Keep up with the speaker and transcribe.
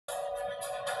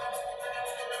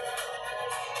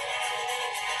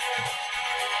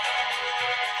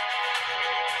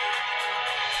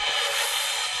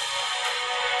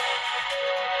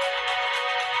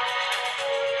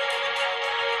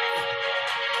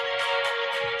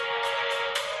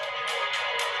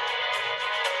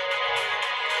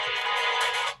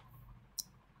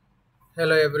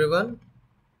Hello everyone,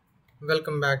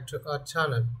 welcome back to our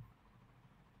channel.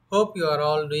 Hope you are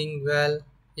all doing well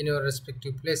in your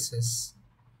respective places.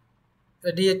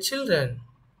 Dear children,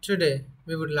 today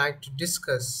we would like to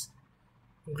discuss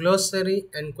glossary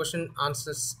and question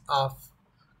answers of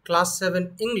Class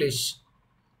 7 English,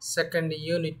 second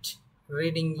unit,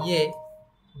 reading A,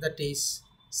 that is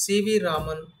C.V.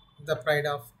 Raman, the Pride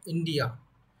of India.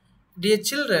 Dear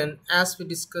children, as we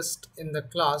discussed in the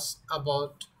class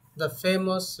about the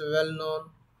famous well-known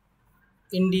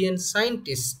Indian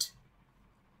scientist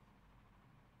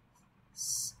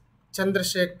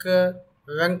Chandrasekhar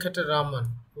Venkata Raman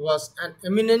was an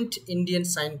eminent Indian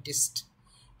scientist.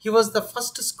 He was the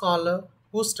first scholar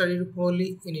who studied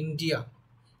wholly in India.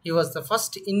 He was the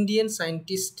first Indian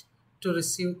scientist to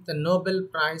receive the Nobel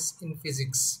Prize in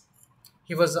Physics.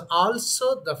 He was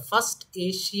also the first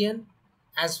Asian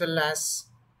as well as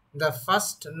the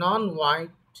first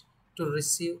non-white to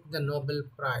receive the Nobel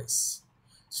Prize.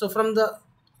 So from the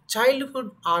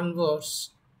childhood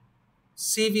onwards,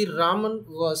 C.V. Raman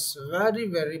was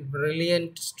very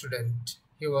brilliant student.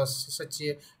 He was such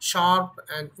a sharp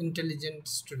and intelligent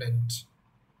student.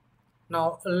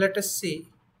 Now let us see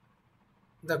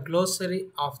the glossary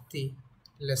of the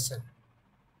lesson.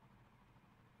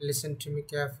 Listen to me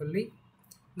carefully.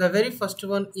 The very first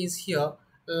one is here,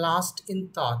 lost in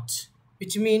thought,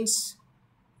 which means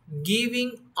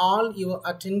giving all your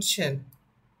attention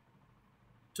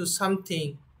to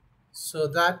something so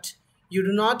that you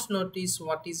do not notice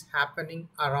what is happening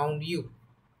around you.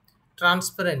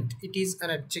 Transparent, it is an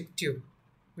adjective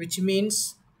which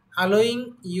means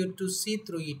allowing you to see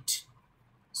through it.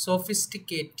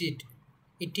 Sophisticated,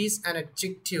 it is an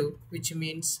adjective which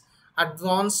means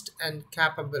advanced and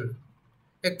capable.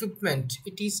 Equipment,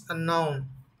 it is a noun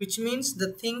which means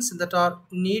the things that are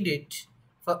needed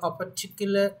for a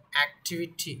particular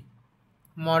activity.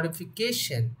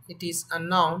 Modification, it is a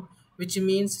noun which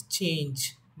means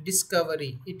change.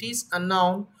 Discovery, it is a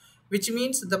noun which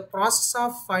means the process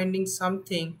of finding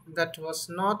something that was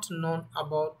not known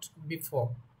about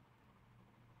before.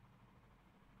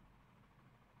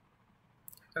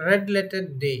 Red letter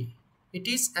day, it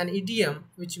is an idiom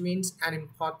which means an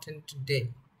important day.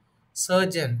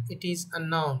 Surgeon, it is a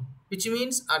noun which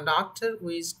means a doctor who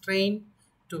is trained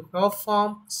to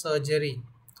perform surgery.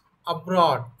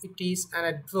 Abroad, it is an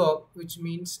adverb which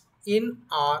means in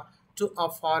or to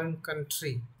a foreign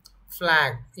country.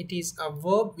 Flag, it is a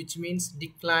verb which means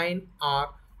decline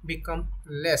or become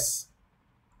less.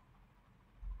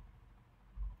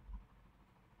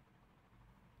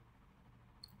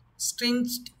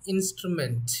 Stringed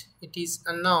instrument, it is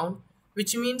a noun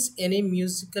which means any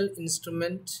musical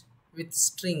instrument with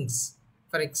strings.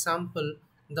 For example,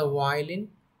 the violin,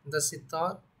 the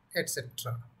sitar,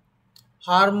 etc.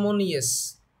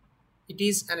 Harmonious, it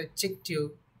is an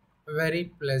adjective,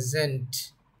 very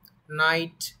pleasant.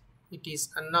 Knight, it is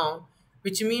a noun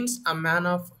which means a man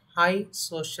of high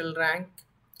social rank.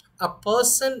 A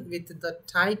person with the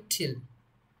title.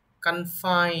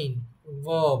 Confine,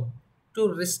 verb,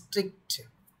 to restrict.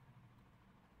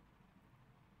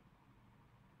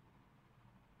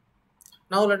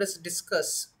 Now let us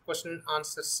discuss question and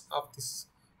answers of this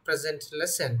present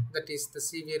lesson, that is the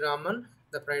C.V. Raman,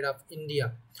 the Pride of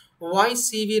India. Why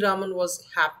C.V. Raman was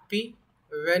happy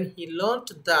when he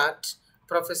learnt that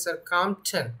Professor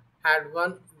Compton had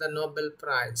won the Nobel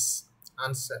Prize?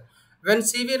 Answer. When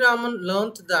C.V. Raman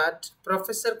learnt that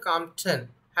Professor Compton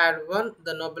had won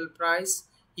the Nobel Prize,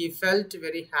 he felt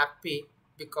very happy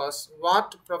because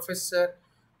what Professor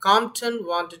Compton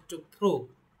wanted to prove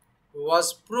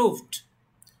was proved,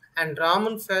 and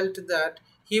Raman felt that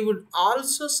he would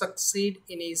also succeed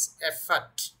in his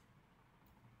effort.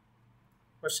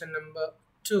 Question number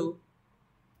 2,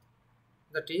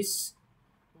 that is,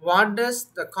 what does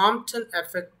the Compton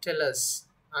effect tell us?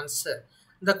 Answer.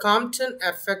 The Compton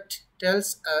effect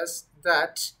tells us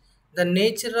that the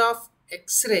nature of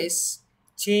X-rays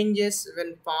changes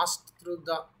when passed through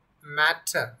the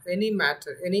matter,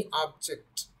 any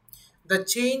object. The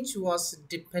change was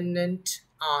dependent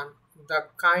on the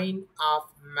kind of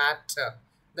matter,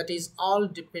 that is all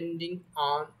depending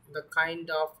on the kind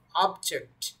of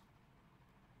object.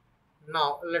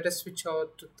 Now let us switch over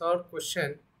to third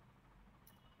question.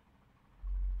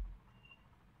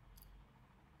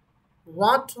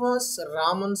 What was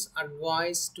Raman's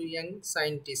advice to young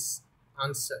scientists?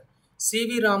 Answer.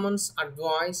 C.V. Raman's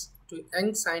advice to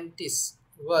young scientists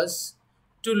was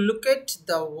to look at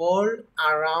the world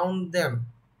around them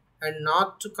and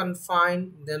not to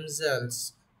confine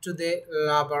themselves to their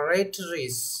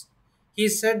laboratories. He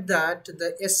said that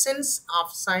the essence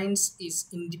of science is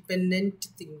independent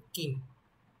thinking,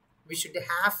 We should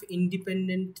have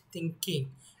independent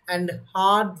thinking and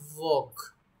hard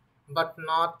work, but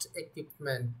not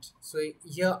equipment. So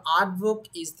here hard work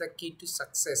is the key to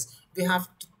success. We have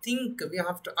to think, we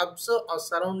have to observe our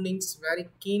surroundings very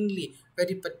keenly,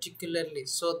 very particularly,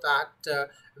 so that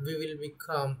we will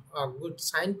become a good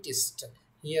scientist.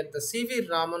 Here the CV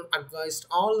Raman advised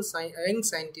all young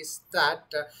scientists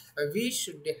that we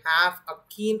should have a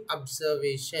keen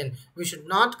observation. We should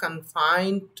not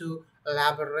confine to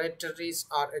laboratories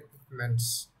or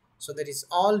equipments. So that is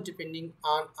all depending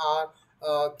on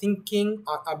our thinking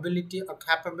or ability or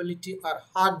capability or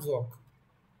hard work.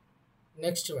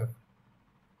 Next one.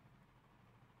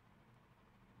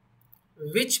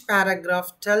 Which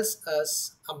paragraph tells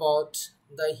us about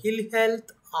the ill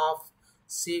health of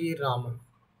C.V. Raman?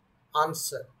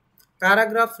 Answer.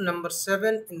 Paragraph number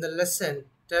 7 in the lesson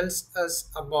tells us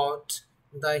about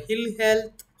the ill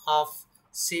health of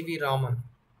C.V. Raman.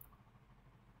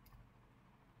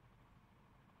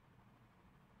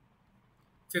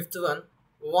 Fifth one,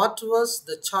 what was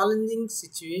the challenging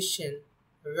situation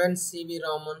when C.V.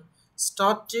 Raman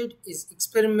started his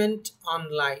experiment on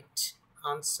light?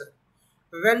 Answer.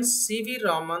 When C.V.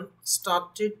 Raman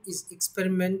started his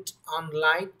experiment on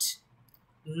light,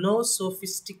 no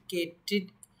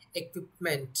sophisticated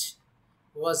equipment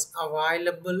was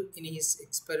available in his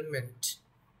experiment.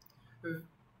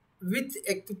 With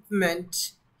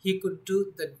equipment, he could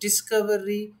do the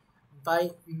discovery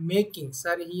by making.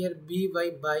 Sorry, here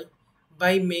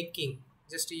by making.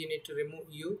 Just you need to remove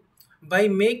you. By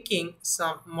making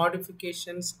some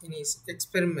modifications in his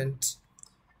experiment.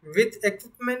 With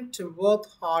equipment worth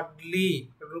hardly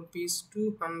rupees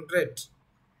 200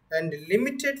 and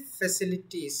limited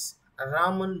facilities,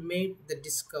 Raman made the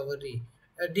discovery.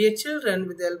 Dear children,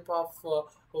 with the help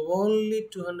of only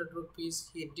 200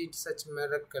 rupees, he did such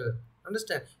miracle.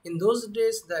 Understand? In those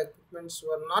days, the equipments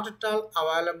were not at all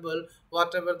available.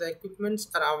 Whatever the equipments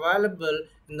are available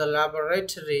in the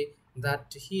laboratory,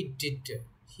 that he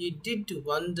did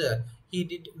wonder. He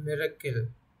did miracle.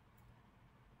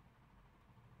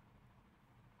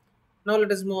 Now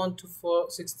let us move on to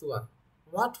sixth one.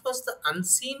 What was the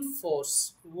unseen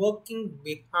force working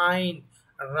behind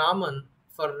Raman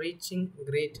for reaching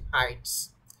great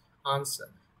heights? Answer.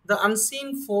 The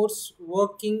unseen force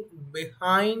working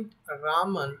behind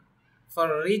Raman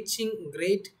for reaching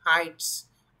great heights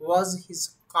was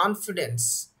his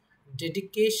confidence,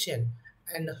 dedication,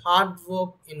 and hard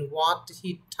work in what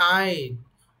he tried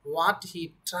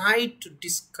to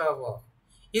discover.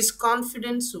 His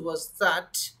confidence was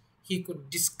that he could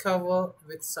discover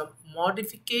with some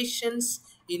modifications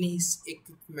in his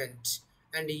equipment,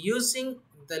 and using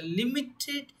the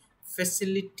limited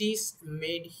facilities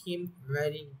made him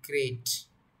very great.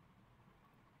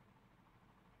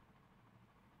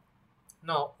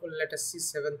 Now let us see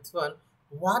seventh one.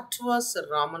 What was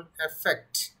Raman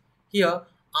effect? Here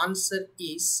answer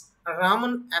is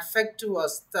Raman effect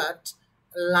was that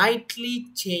lightly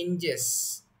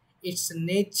changes its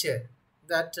nature.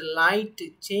 That light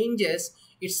changes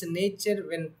its nature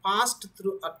when passed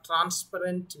through a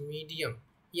transparent medium.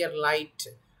 Here light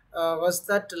was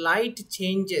that light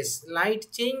changes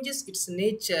its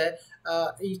nature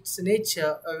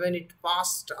when it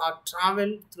passed or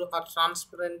traveled through a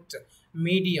transparent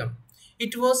medium.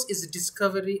 It was his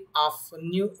discovery of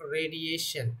new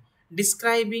radiation,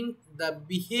 describing the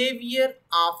behavior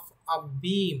of a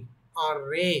beam or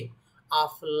ray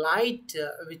of light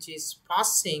which is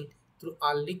passing through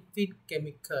a liquid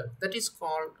chemical. That is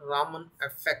called Raman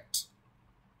effect.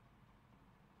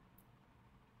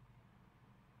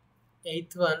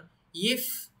 Eighth one,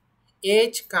 if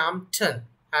H. Compton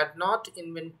had not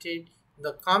invented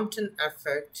the Compton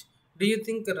effect, do you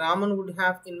think Raman would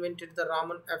have invented the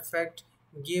Raman effect?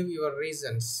 Give your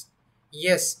reasons.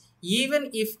 Yes, even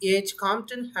if H.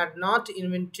 Compton had not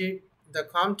invented the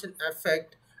Compton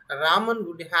effect, Raman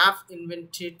would have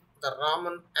invented the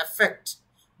Raman effect,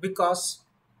 because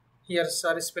here,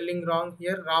 sorry, spelling wrong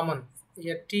here, Raman.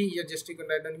 Here T, you just you can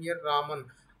write down here Raman,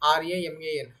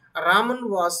 Raman. Raman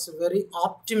was very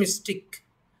optimistic,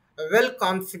 well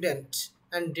confident,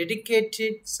 and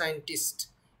dedicated scientist.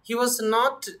 He was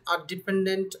not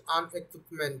dependent on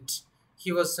equipment.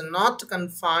 He was not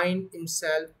confined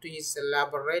himself to his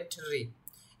laboratory.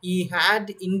 He had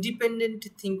independent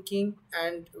thinking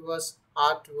and was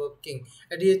hardworking.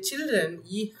 And dear children,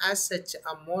 he has such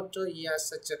a motto, he has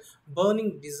such a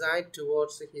burning desire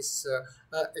towards his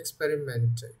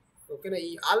experiment. Okay,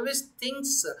 he always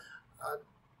thinks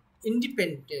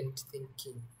independent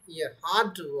thinking. Yeah,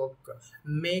 hard work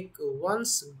make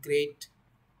once great.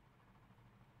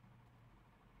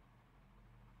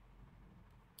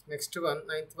 Next one,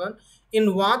 ninth one.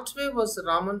 In what way was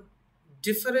Raman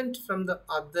different from the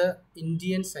other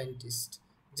Indian scientists?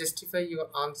 Justify your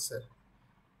answer.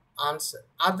 Answer.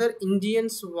 Other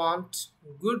Indians want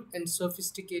good and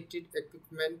sophisticated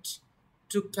equipment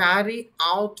to carry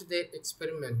out their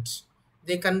experiment.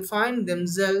 They confine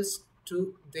themselves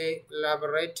to their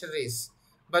laboratories.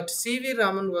 But C.V.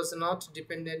 Raman was not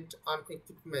dependent on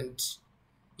equipment.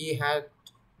 He had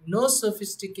no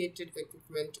sophisticated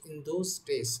equipment in those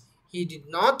days. He did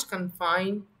not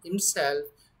confine himself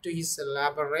to his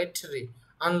laboratory,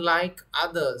 unlike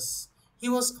others. He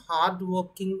was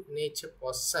hard-working nature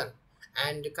person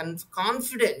and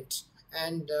confident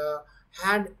and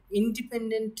had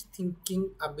independent thinking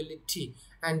ability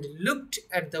and looked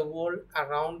at the world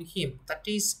around him. That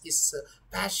is his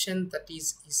passion, that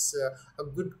is his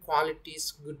good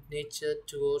qualities, good nature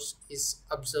towards his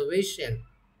observation.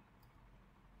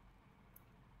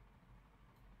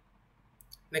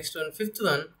 Next one, fifth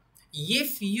one.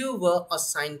 If you were a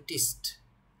scientist,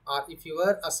 or if you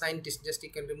were a scientist, just you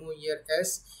can remove here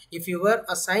S. If you were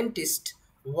a scientist,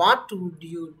 what would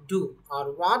you do,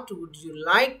 or what would you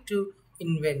like to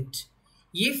invent?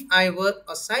 If I were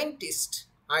a scientist,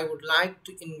 I would like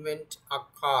to invent a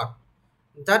car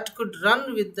that could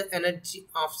run with the energy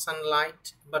of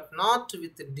sunlight but not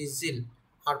with diesel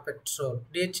or petrol.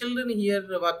 Dear children, here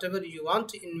whatever you want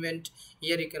to invent,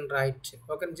 here you can write.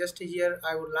 Okay, just here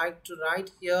I would like to write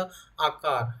here a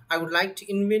car. I would like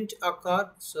to invent a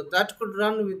car so that could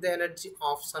run with the energy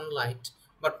of sunlight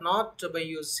but not by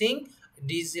using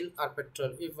diesel or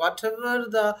petrol. If whatever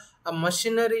the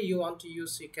machinery you want to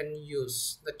use, you can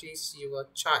use. That is your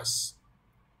choice.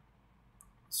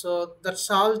 So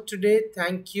that's all today.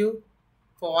 Thank you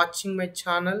for watching my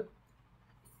channel.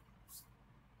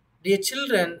 Dear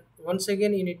children, once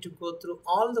again you need to go through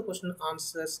all the question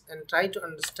answers and try to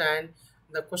understand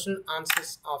the question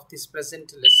answers of this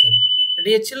present lesson.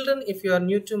 Dear children, if you are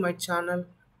new to my channel,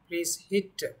 please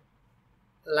hit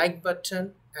like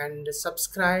button and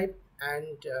subscribe,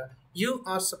 and you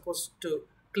are supposed to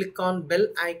click on bell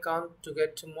icon to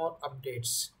get more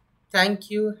updates.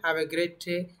 Thank you. Have a great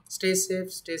day. Stay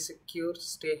safe, stay secure,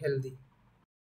 stay healthy.